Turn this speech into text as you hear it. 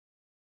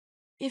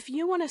If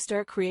you want to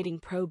start creating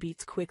pro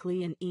beats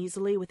quickly and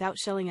easily without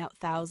shelling out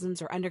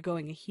thousands or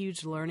undergoing a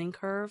huge learning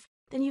curve,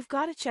 then you've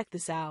got to check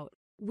this out.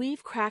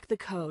 We've cracked the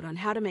code on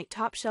how to make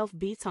top-shelf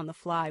beats on the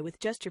fly with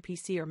just your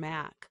PC or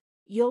Mac.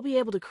 You'll be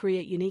able to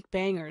create unique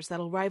bangers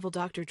that'll rival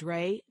Dr.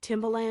 Dre,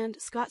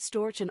 Timbaland, Scott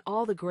Storch, and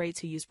all the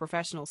greats who use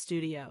professional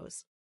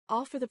studios.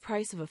 All for the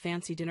price of a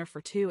fancy dinner for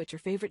two at your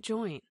favorite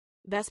joint.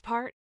 Best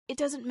part? It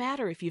doesn't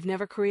matter if you've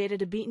never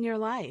created a beat in your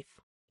life.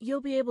 You'll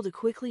be able to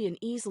quickly and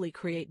easily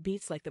create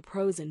beats like the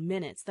pros in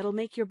minutes that'll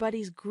make your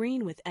buddies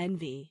green with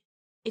envy.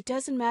 It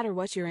doesn't matter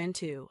what you're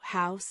into,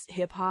 house,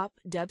 hip-hop,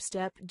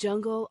 dubstep,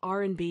 jungle,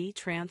 R&B,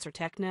 trance, or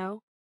techno.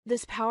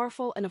 This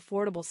powerful and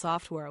affordable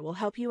software will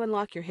help you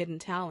unlock your hidden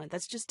talent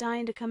that's just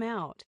dying to come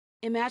out.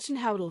 Imagine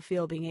how it'll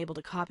feel being able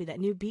to copy that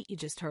new beat you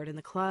just heard in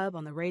the club,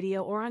 on the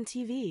radio, or on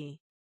TV.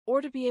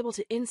 Or to be able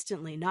to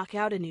instantly knock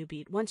out a new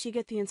beat once you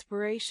get the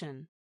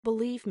inspiration.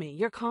 Believe me,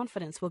 your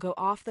confidence will go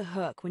off the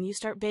hook when you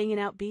start banging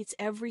out beats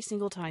every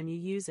single time you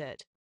use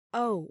it.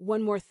 Oh,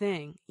 one more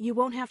thing. You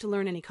won't have to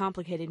learn any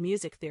complicated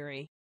music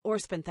theory, or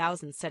spend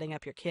thousands setting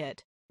up your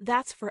kit.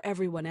 That's for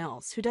everyone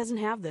else who doesn't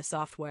have this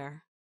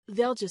software.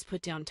 They'll just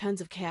put down tons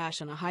of cash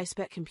on a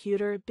high-spec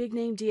computer,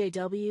 big-name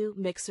DAW,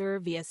 mixer,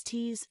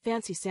 VSTs,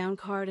 fancy sound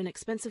card, and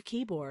expensive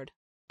keyboard.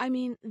 I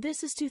mean,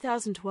 this is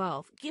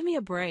 2012. Give me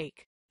a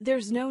break.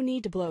 There's no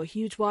need to blow a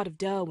huge wad of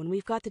dough when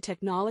we've got the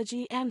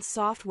technology and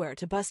software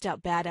to bust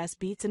out badass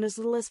beats in as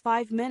little as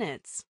 5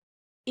 minutes.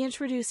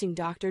 Introducing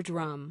Dr.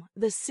 Drum,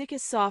 the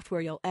sickest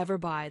software you'll ever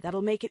buy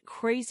that'll make it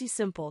crazy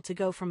simple to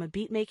go from a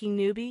beat-making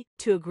newbie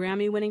to a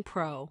Grammy-winning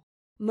pro.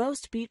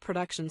 Most beat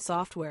production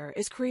software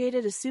is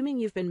created assuming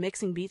you've been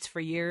mixing beats for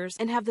years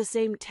and have the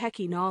same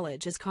techie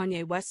knowledge as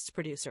Kanye West's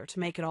producer to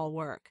make it all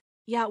work.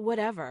 Yeah,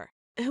 whatever.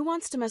 Who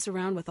wants to mess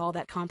around with all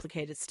that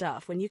complicated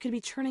stuff when you could be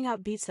churning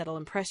out beats that'll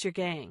impress your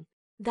gang?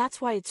 That's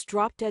why it's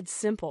drop-dead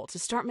simple to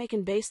start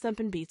making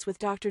bass-thumping beats with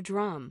Dr.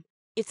 Drum.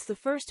 It's the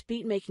first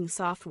beat-making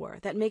software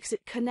that makes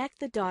it connect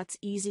the dots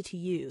easy to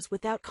use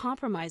without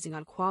compromising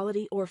on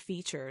quality or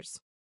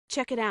features.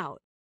 Check it out.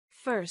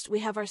 First, we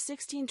have our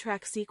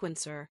 16-track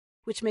sequencer,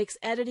 which makes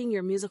editing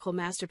your musical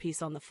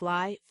masterpiece on the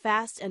fly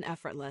fast and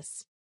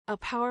effortless. A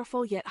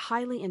powerful yet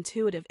highly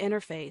intuitive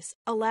interface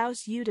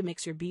allows you to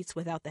mix your beats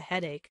without the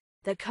headache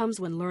that comes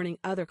when learning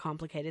other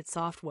complicated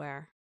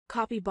software.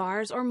 Copy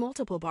bars or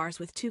multiple bars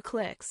with 2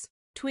 clicks.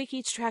 Tweak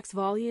each track's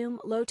volume,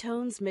 low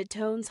tones,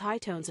 mid-tones, high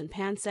tones, and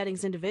pan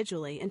settings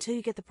individually until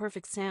you get the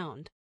perfect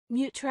sound.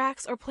 Mute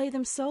tracks or play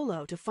them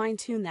solo to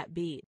fine-tune that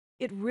beat.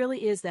 It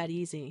really is that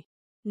easy.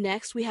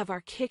 Next, we have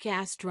our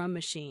kick-ass drum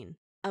machine.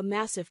 A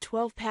massive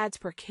 12 pads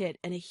per kit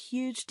and a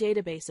huge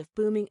database of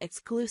booming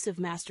exclusive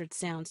mastered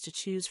sounds to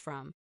choose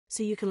from,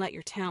 so you can let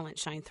your talent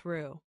shine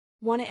through.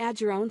 Want to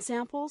add your own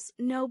samples?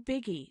 No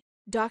biggie.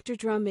 Dr.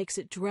 Drum makes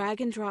it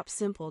drag and drop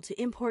simple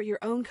to import your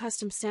own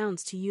custom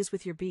sounds to use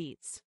with your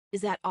beats.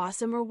 Is that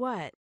awesome or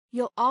what?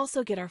 You'll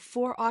also get our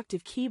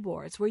 4-octave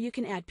keyboards where you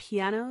can add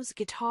pianos,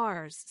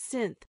 guitars,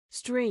 synth,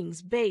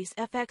 strings, bass,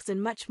 FX,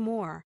 and much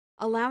more,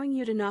 allowing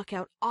you to knock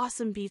out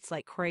awesome beats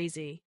like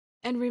crazy.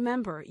 And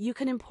remember, you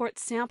can import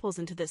samples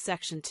into this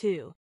section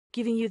too,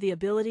 giving you the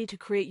ability to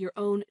create your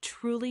own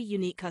truly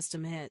unique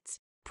custom hits.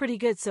 Pretty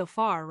good so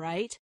far,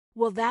 right?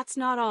 Well, that's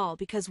not all,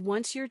 because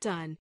once you're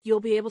done, you'll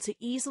be able to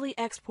easily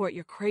export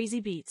your crazy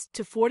beats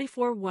to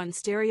 44:1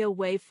 stereo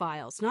WAV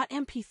files, not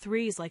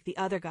MP3s like the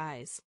other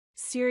guys.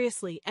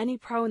 Seriously, any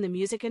pro in the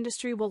music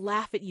industry will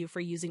laugh at you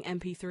for using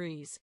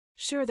MP3s.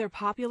 Sure, they're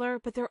popular,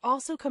 but they're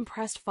also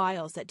compressed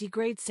files that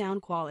degrade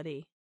sound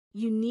quality.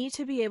 You need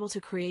to be able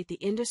to create the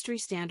industry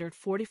standard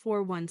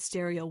 44:1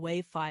 stereo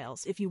WAV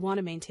files if you want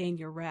to maintain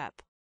your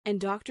rep.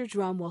 And Dr.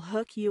 Drum will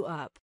hook you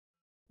up.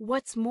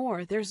 What's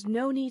more, there's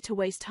no need to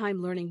waste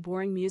time learning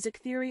boring music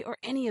theory or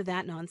any of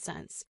that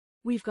nonsense.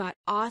 We've got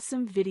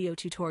awesome video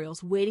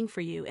tutorials waiting for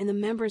you in the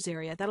members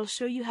area that'll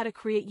show you how to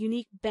create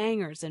unique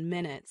bangers in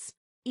minutes.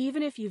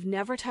 Even if you've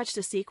never touched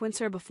a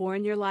sequencer before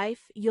in your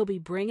life, you'll be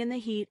bringing the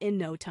heat in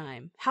no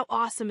time. How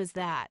awesome is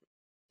that?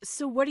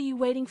 So what are you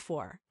waiting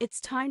for? It's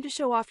time to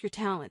show off your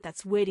talent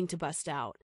that's waiting to bust out.